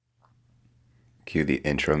Cue the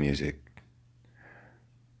intro music.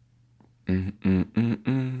 Mm, mm, mm,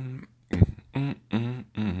 mm. Mm, mm, mm,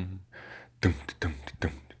 mm. Dum, dum,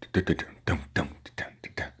 dum, dum, dum, dum, dum, dum,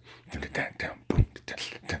 dum, dum, dum, dum, boom, dum,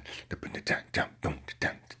 dum, dum, dum, dum, boom,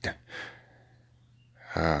 dum, dum.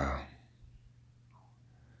 Ah,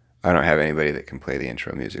 I don't have anybody that can play the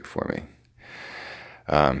intro music for me.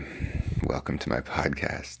 Welcome to my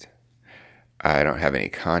podcast. I don't have any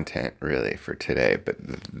content really for today, but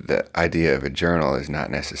the idea of a journal is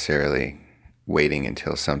not necessarily waiting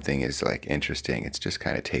until something is like interesting. It's just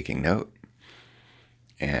kind of taking note.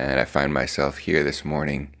 And I find myself here this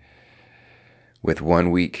morning with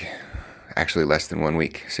 1 week, actually less than 1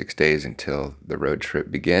 week, 6 days until the road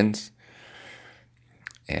trip begins.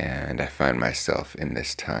 And I find myself in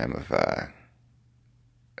this time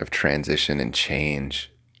of transition and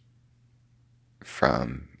change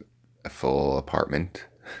from a full apartment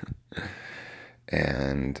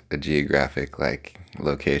and a geographic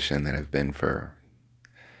location that I've been for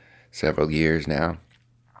several years now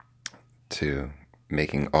to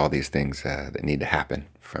making all these things that need to happen,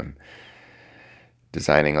 from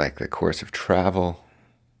designing like the course of travel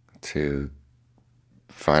to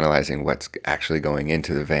finalizing what's actually going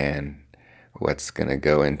into the van, what's going to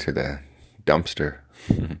go into the dumpster,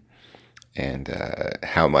 and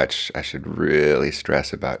how much I should really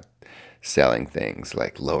stress about selling things,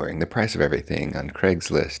 like lowering the price of everything on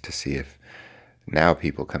Craigslist to see if now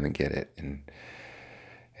people come and get it. And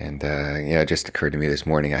it just occurred to me this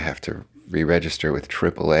morning I have to re-register with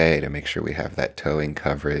AAA to make sure we have that towing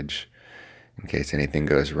coverage in case anything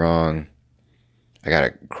goes wrong. I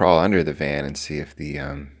gotta crawl under the van and see if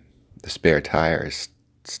the spare tire is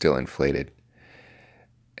still inflated,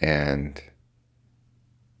 and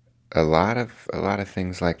a lot of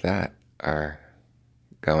things like that are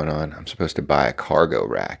going on. I'm supposed to buy a cargo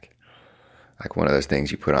rack, like one of those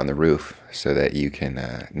things you put on the roof so that you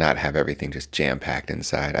can not have everything just jam-packed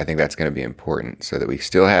inside. I think that's going to be important so that we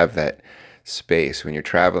still have that space when you're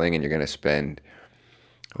traveling and you're going to spend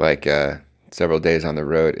several days on the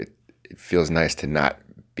road. It feels nice to not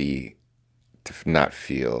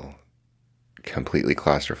feel completely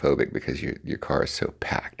claustrophobic because your car is so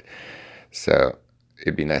packed. So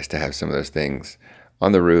it'd be nice to have some of those things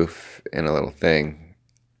on the roof in a little thing,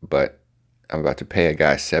 but I'm about to pay a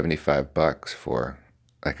guy $75 for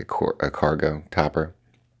like a cargo topper.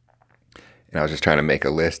 And I was just trying to make a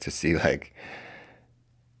list to see,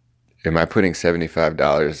 am I putting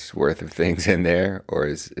 $75 worth of things in there, or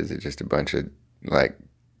is it just a bunch of like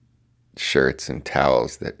shirts and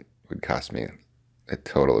towels that would cost me a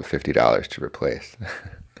total of $50 to replace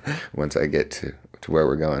once I get to where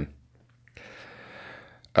we're going.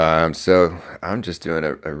 So I'm just doing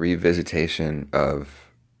a revisitation of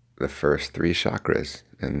the first three chakras,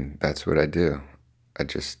 and that's what I do. I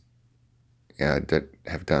just have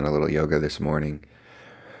done a little yoga this morning,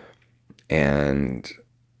 and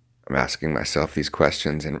I'm asking myself these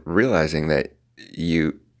questions and realizing that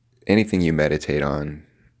anything you meditate on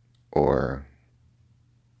or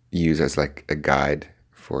use as like a guide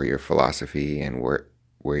for your philosophy and where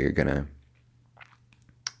you're gonna,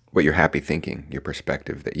 what you're happy thinking, your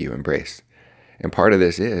perspective that you embrace. And part of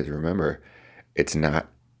this is, remember, it's not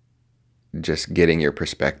just getting your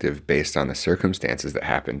perspective based on the circumstances that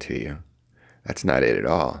happen to you. That's not it at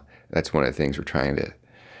all. That's one of the things we're trying to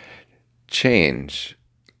change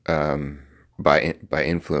by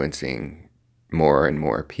influencing more and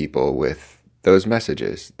more people with those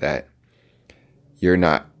messages that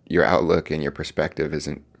your outlook and your perspective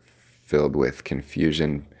isn't filled with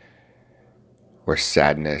confusion or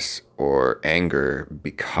sadness or anger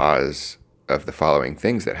because of the following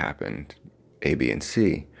things that happened, A, B, and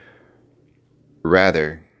C.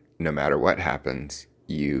 Rather, no matter what happens,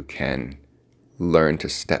 you can learn to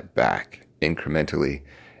step back incrementally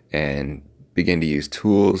and begin to use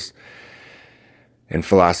tools and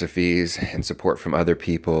philosophies and support from other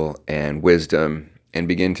people and wisdom, and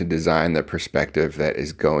begin to design the perspective that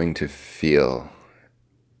is going to feel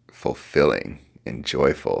fulfilling and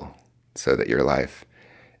joyful so that your life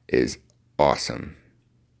is awesome.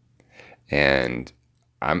 And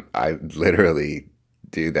I literally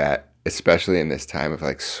do that, especially in this time of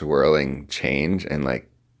like swirling change and like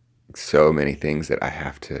so many things that I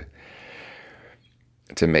have to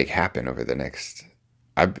make happen over the next,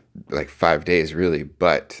 like 5 days really,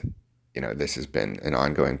 but this has been an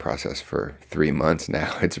ongoing process for 3 months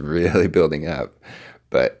now. It's really building up,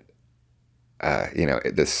 but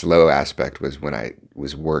the slow aspect was when I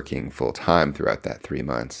was working full time throughout that 3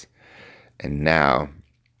 months, and now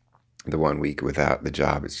the 1 week without the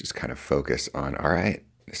job is just kind of focus on, all right,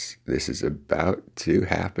 this is about to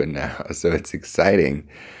happen now. So it's exciting,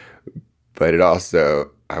 But it also,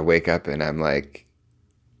 I wake up and I'm like,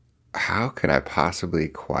 how can I possibly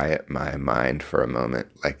quiet my mind for a moment,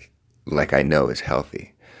 like I know is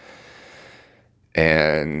healthy?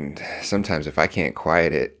 And sometimes if I can't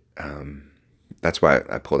quiet it, that's why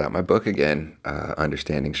I pulled out my book again,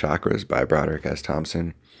 Understanding Chakras by Broderick S.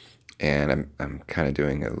 Thompson. And I'm kind of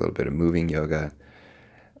doing a little bit of moving yoga.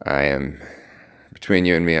 I am, between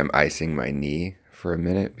you and me, I'm icing my knee for a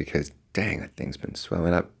minute because dang, that thing's been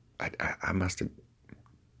swelling up. I must have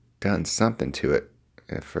done something to it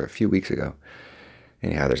for a few weeks ago.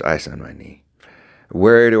 Anyhow, there's ice on my knee.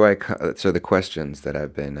 Where do I, so the questions that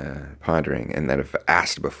I've been pondering and that I've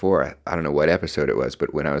asked before, I don't know what episode it was,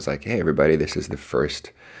 but when I was like, hey, everybody, this is the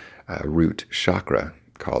first root chakra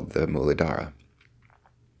called the Muladhara.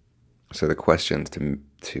 So the questions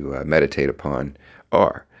to meditate upon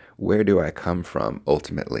are, where do I come from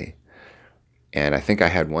ultimately? And I think I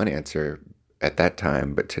had one answer at that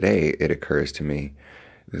time, but today it occurs to me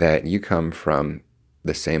that you come from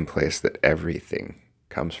the same place that everything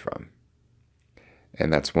comes from.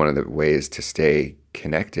 And that's one of the ways to stay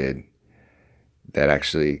connected that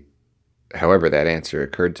actually, however that answer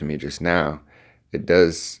occurred to me just now, it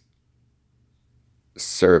does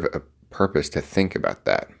serve a purpose to think about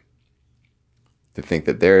that. To think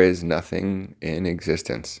that there is nothing in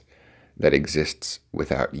existence that exists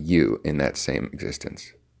without you in that same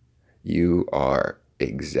existence. You are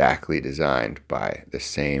exactly designed by the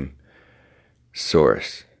same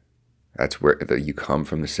source. That's where you come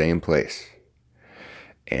from, the same place.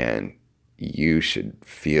 And you should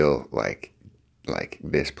feel like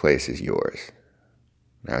this place is yours.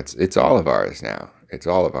 Now it's all of ours now. It's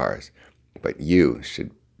all of ours. But you should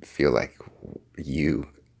feel like you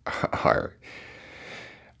are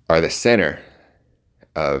the center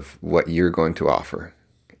of what you're going to offer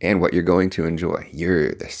and what you're going to enjoy.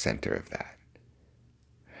 You're the center of that.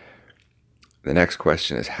 The next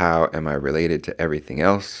question is, how am I related to everything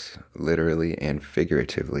else, literally and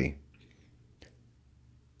figuratively?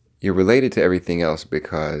 You're related to everything else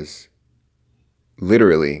because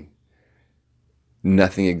literally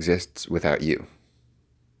nothing exists without you.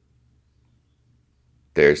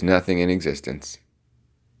 There's nothing in existence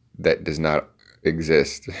that does not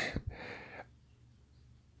exist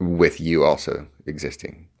with you also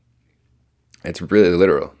existing. It's really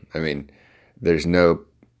literal. I mean, there's no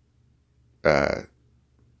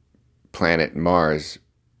planet Mars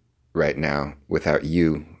right now without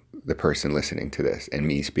you, the person listening to this, and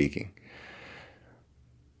me speaking.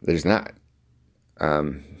 There's not. I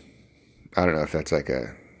don't know if that's like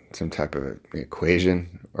some type of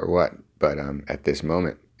equation or what, but at this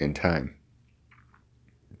moment in time,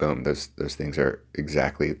 boom, those things are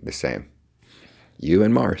exactly the same. You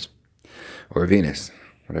and Mars, or Venus,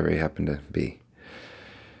 whatever you happen to be.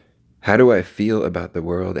 How do I feel about the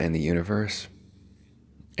world and the universe?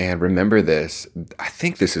 And remember this, I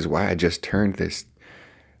think this is why I just turned this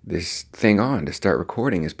thing on to start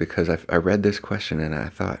recording, is because I read this question and I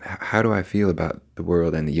thought, how do I feel about the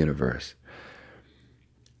world and the universe?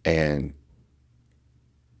 And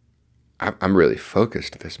I'm really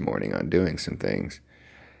focused this morning on doing some things.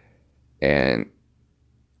 And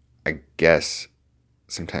I guess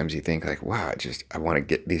sometimes you think like, wow, I want to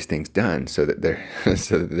get these things done so that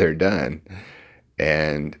they're done.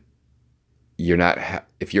 And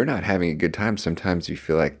if you're not having a good time, sometimes you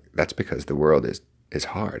feel like that's because the world is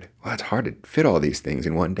hard. Well, it's hard to fit all these things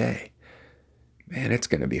in one day. Man, it's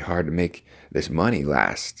going to be hard to make this money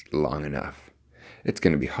last long enough. It's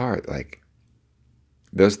going to be hard. Like,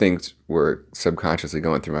 those things were subconsciously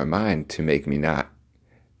going through my mind to make me not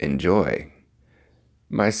enjoy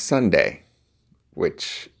my Sunday,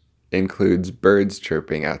 which includes birds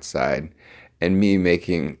chirping outside and me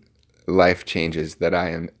making life changes that I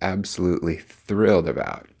am absolutely thrilled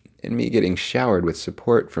about, and me getting showered with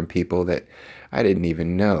support from people that I didn't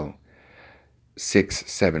even know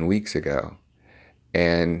 6-7 weeks ago.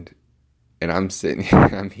 And I'm sitting here,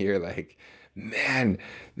 I'm here like, man,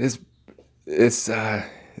 this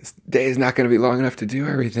day is not going to be long enough to do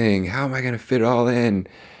everything. How am I going to fit it all in?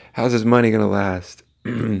 How's this money going to last?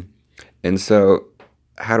 And so,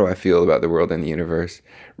 how do I feel about the world and the universe?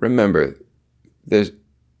 Remember, the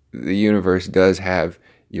universe does have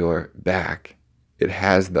your back. It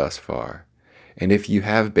has thus far. And if you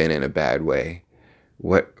have been in a bad way,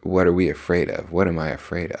 what are we afraid of? What am I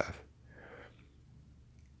afraid of?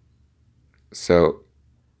 So,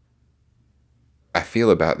 I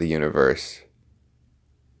feel about the universe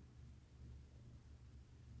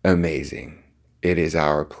amazing. It is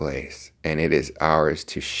our place, and it is ours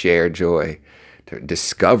to share joy, to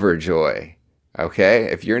discover joy. Okay?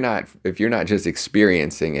 If you're not just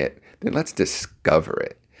experiencing it, then let's discover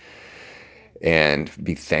it. and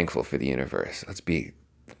be thankful for the universe. Let's be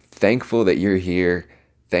thankful that you're here,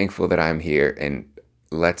 thankful that I'm here, and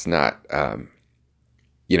let's not,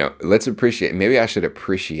 let's appreciate. Maybe I should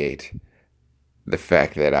appreciate the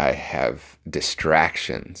fact that I have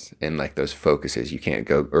distractions and like those focuses. You can't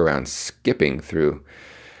go around skipping through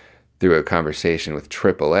a conversation with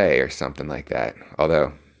AAA or something like that.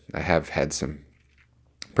 Although I have had some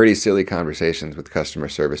pretty silly conversations with customer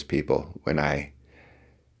service people when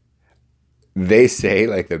they say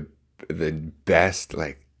like the best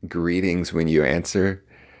like greetings when you answer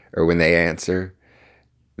or when they answer.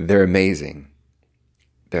 They're amazing.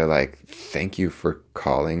 They're like, "Thank you for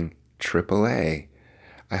calling AAA.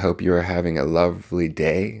 I hope you are having a lovely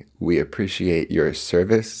day. We appreciate your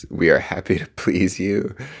service. We are happy to please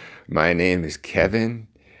you. My name is Kevin.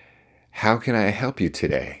 How can I help you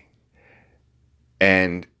today?"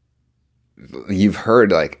 And you've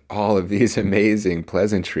heard like all of these amazing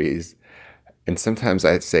pleasantries. And sometimes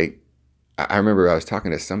I'd say, I remember I was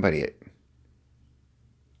talking to somebody at,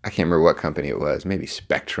 I can't remember what company it was, maybe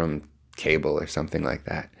Spectrum Cable or something like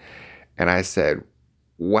that. And I said,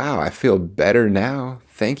 "Wow, I feel better now.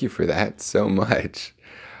 Thank you for that so much.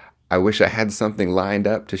 I wish I had something lined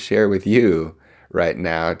up to share with you right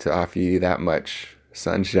now to offer you that much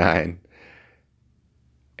sunshine."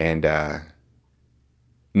 And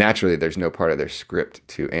naturally, there's no part of their script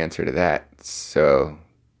to answer to that. So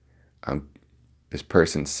this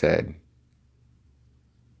person said,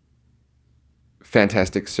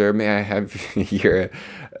 "Fantastic, sir. May I have your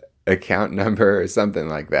account number," or something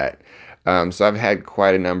like that. So I've had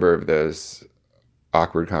quite a number of those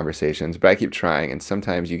awkward conversations, but I keep trying. And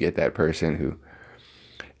sometimes you get that person who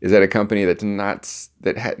is at a company that's not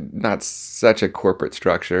such a corporate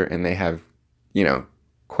structure, and they have,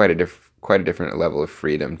 quite a different level of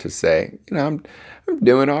freedom to say, I'm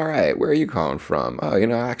doing all right. Where are you calling from? Oh,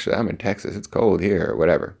 actually, I'm in Texas. It's cold here, or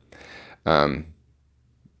whatever.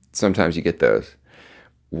 Sometimes you get those.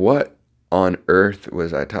 What on earth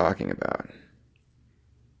was I talking about?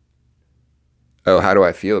 Oh, how do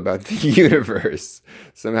I feel about the universe?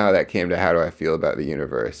 Somehow that came to how do I feel about the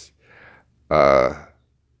universe? I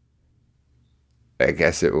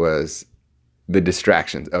guess it was the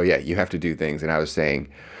distractions. Oh yeah, you have to do things. And I was saying,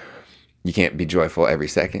 you can't be joyful every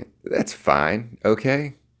second. That's fine,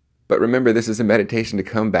 okay? But remember, this is a meditation to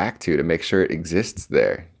come back to make sure it exists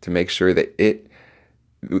there, to make sure that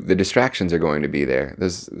the distractions are going to be there.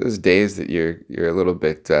 Those days that you're a little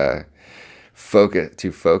bit too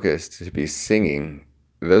focused to be singing,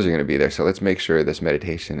 those are going to be there. So let's make sure this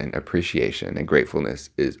meditation and appreciation and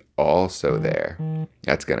gratefulness is also there.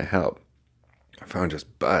 That's going to help. My phone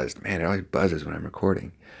just buzzed. Man, it always buzzes when I'm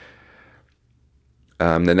recording.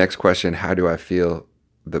 The next question, how do I feel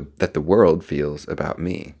that the world feels about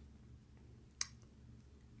me?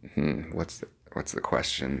 What's the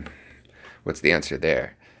question? What's the answer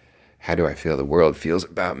there? How do I feel the world feels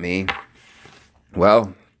about me?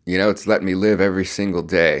 Well, it's let me live every single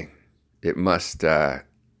day. It must,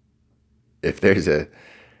 if there's a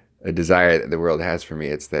desire that the world has for me,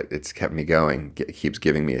 it's that it's kept me going. It keeps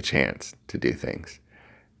giving me a chance to do things.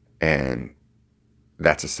 And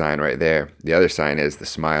that's a sign right there. The other sign is the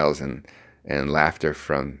smiles and laughter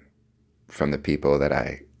from the people that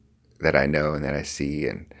I know and that I see.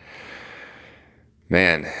 And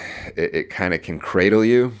man, it kind of can cradle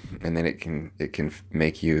you, and then it can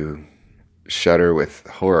make you shudder with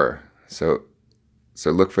horror. So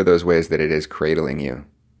look for those ways that it is cradling you,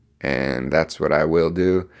 and that's what I will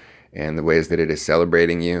do. And the ways that it is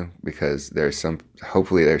celebrating you, because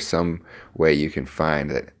hopefully there's some way you can find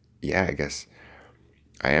that, yeah, I guess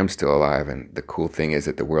I am still alive. And the cool thing is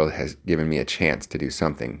that the world has given me a chance to do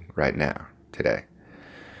something right now, today.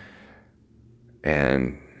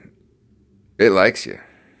 And it likes you.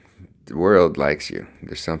 The world likes you.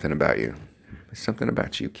 There's something about you. There's something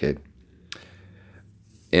about you, kid.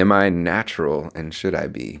 Am I natural, and should I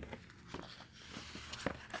be?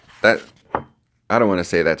 I don't want to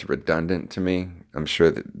say that's redundant to me. I'm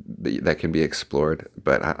sure that can be explored,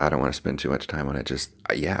 but I don't want to spend too much time on it.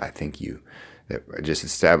 I think that just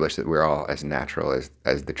establish that we're all as natural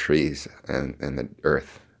as the trees and the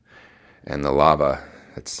earth and the lava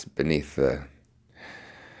that's beneath the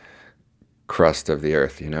crust of the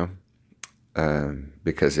earth,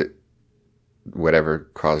 because whatever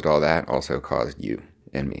caused all that also caused you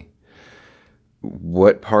and me.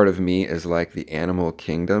 What part of me is like the animal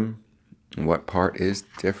kingdom? And what part is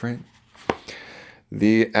different?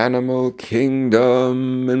 The animal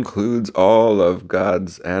kingdom includes all of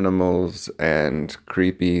God's animals and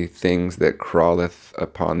creepy things that crawleth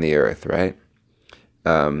upon the earth, right?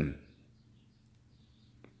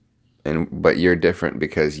 but you're different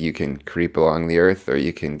because you can creep along the earth, or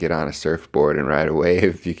you can get on a surfboard and ride a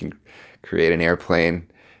wave. You can create an airplane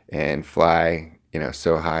and fly,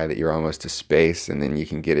 so high that you're almost to space, and then you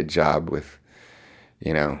can get a job with,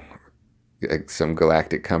 you know, like some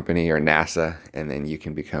galactic company or NASA, and then you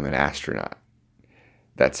can become an astronaut.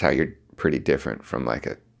 That's how you're pretty different from like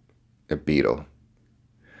a beetle.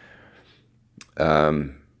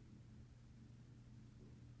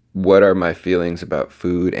 What are my feelings about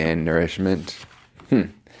food and nourishment?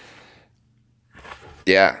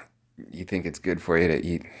 Yeah, you think it's good for you to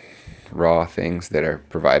eat raw things that are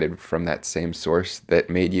provided from that same source that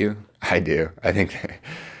made you? I do. I think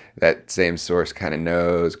that same source kind of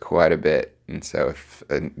knows quite a bit. And so if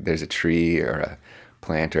there's a tree or a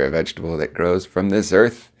plant or a vegetable that grows from this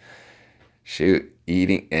earth, shoot,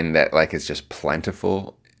 eating, and that like is just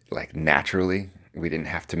plentiful, like naturally. We didn't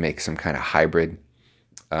have to make some kind of hybrid.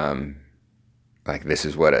 Like this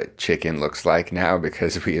is what a chicken looks like now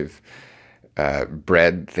because we have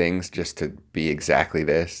bred things just to be exactly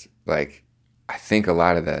this. Like I think a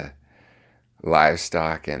lot of the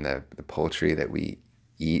livestock and the poultry that we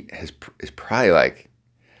eat is probably like,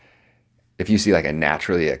 if you see like a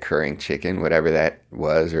naturally occurring chicken, whatever that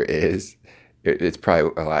was or is, it's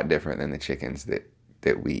probably a lot different than the chickens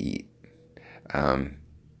that we eat.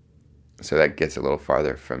 So that gets a little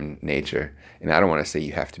farther from nature. And I don't want to say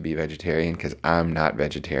you have to be vegetarian because I'm not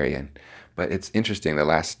vegetarian. But it's interesting, the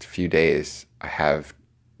last few days I have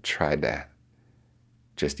tried to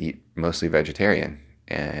just eat mostly vegetarian.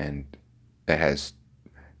 And it's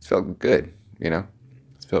felt good,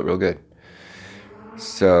 It's felt real good.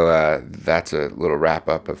 So that's a little wrap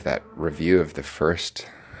up of that review of the first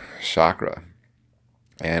chakra.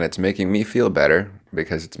 And it's making me feel better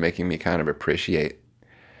because it's making me kind of appreciate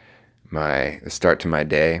the start to my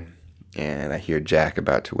day. And I hear Jack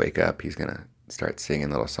about to wake up. He's going to start singing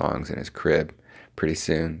little songs in his crib pretty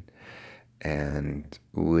soon. And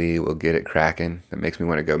we will get it cracking. That makes me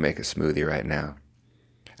want to go make a smoothie right now.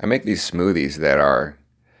 I make these smoothies that are,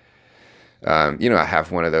 I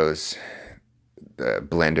have one of those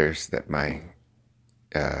blenders that my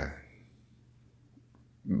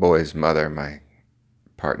boy's mother, my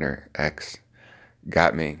partner, ex,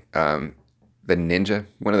 got me. The Ninja,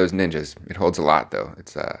 one of those Ninjas. It holds a lot though.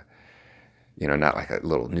 It's not like a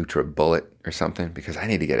little NutriBullet or something, because I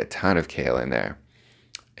need to get a ton of kale in there.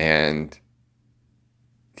 And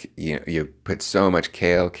you put so much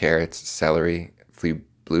kale, carrots, celery,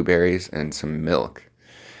 blueberries, and some milk,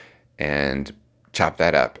 and chop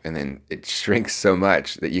that up, and then it shrinks so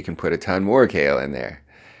much that you can put a ton more kale in there.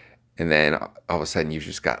 And then all of a sudden you've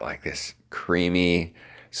just got like this creamy,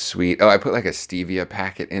 sweet. Oh, I put like a stevia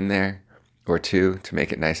packet in there or two to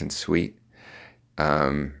make it nice and sweet.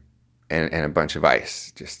 And a bunch of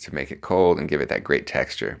ice just to make it cold and give it that great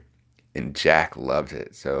texture. And Jack loves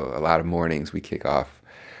it. So a lot of mornings we kick off,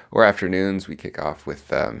 or afternoons we kick off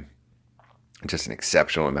with just an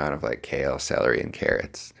exceptional amount of like kale, celery, and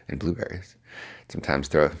carrots and blueberries. Sometimes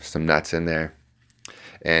throw some nuts in there.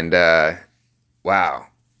 And wow,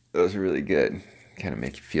 those are really good. Kind of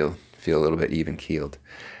make you feel a little bit even keeled.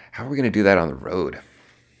 How are we going to do that on the road?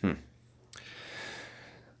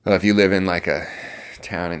 Well, if you live in like a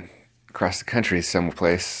town across the country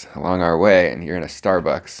someplace along our way, and you're in a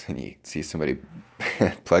Starbucks and you see somebody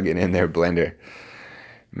plugging in their blender,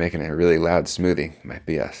 making a really loud smoothie, might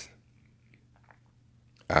be us.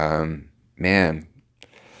 Man.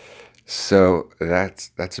 So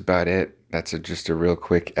that's about it. That's just a real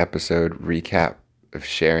quick episode recap of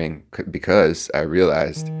sharing, because I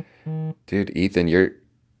realized, dude, Ethan, you're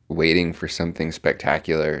waiting for something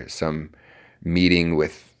spectacular, some meeting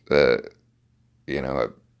with a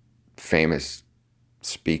famous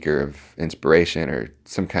speaker of inspiration or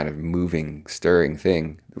some kind of moving, stirring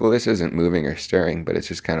thing. Well, this isn't moving or stirring, but it's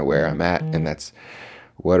just kind of where I'm at, and that's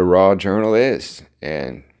what a raw journal is.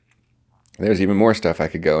 And there's even more stuff I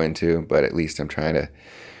could go into, but at least I'm trying to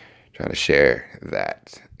share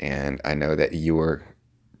that. And I know that you are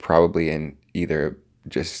probably in either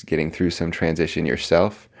just getting through some transition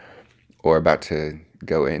yourself or about to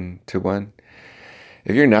go into one.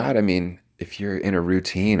 If you're not, if you're in a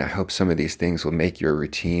routine, I hope some of these things will make your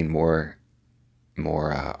routine more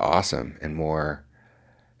awesome and more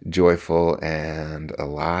joyful and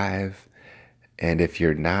alive. And if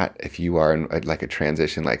you're not, if you are in like a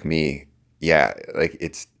transition like me, yeah, like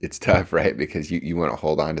it's tough, right? Because you want to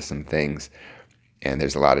hold on to some things, and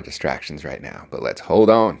there's a lot of distractions right now. But let's hold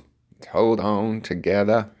on. Let's hold on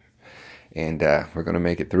together, and we're going to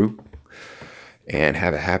make it through. And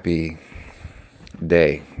have a happy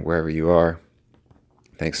day wherever you are.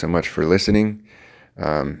 Thanks so much for listening.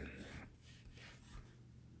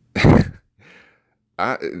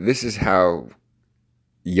 This is how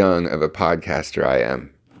young of a podcaster I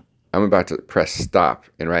am. I'm about to press stop,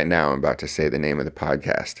 and right now I'm about to say the name of the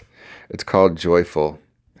podcast. It's called Joyful,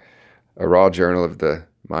 a raw journal of the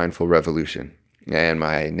mindful revolution. And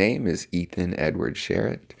my name is Ethan Edward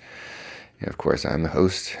Sherritt. And of course, I'm the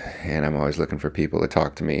host, and I'm always looking for people to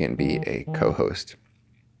talk to me and be a co-host.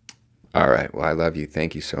 All right. Well, I love you.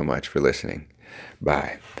 Thank you so much for listening.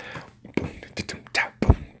 Bye.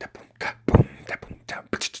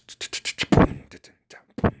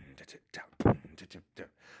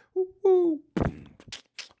 Woo.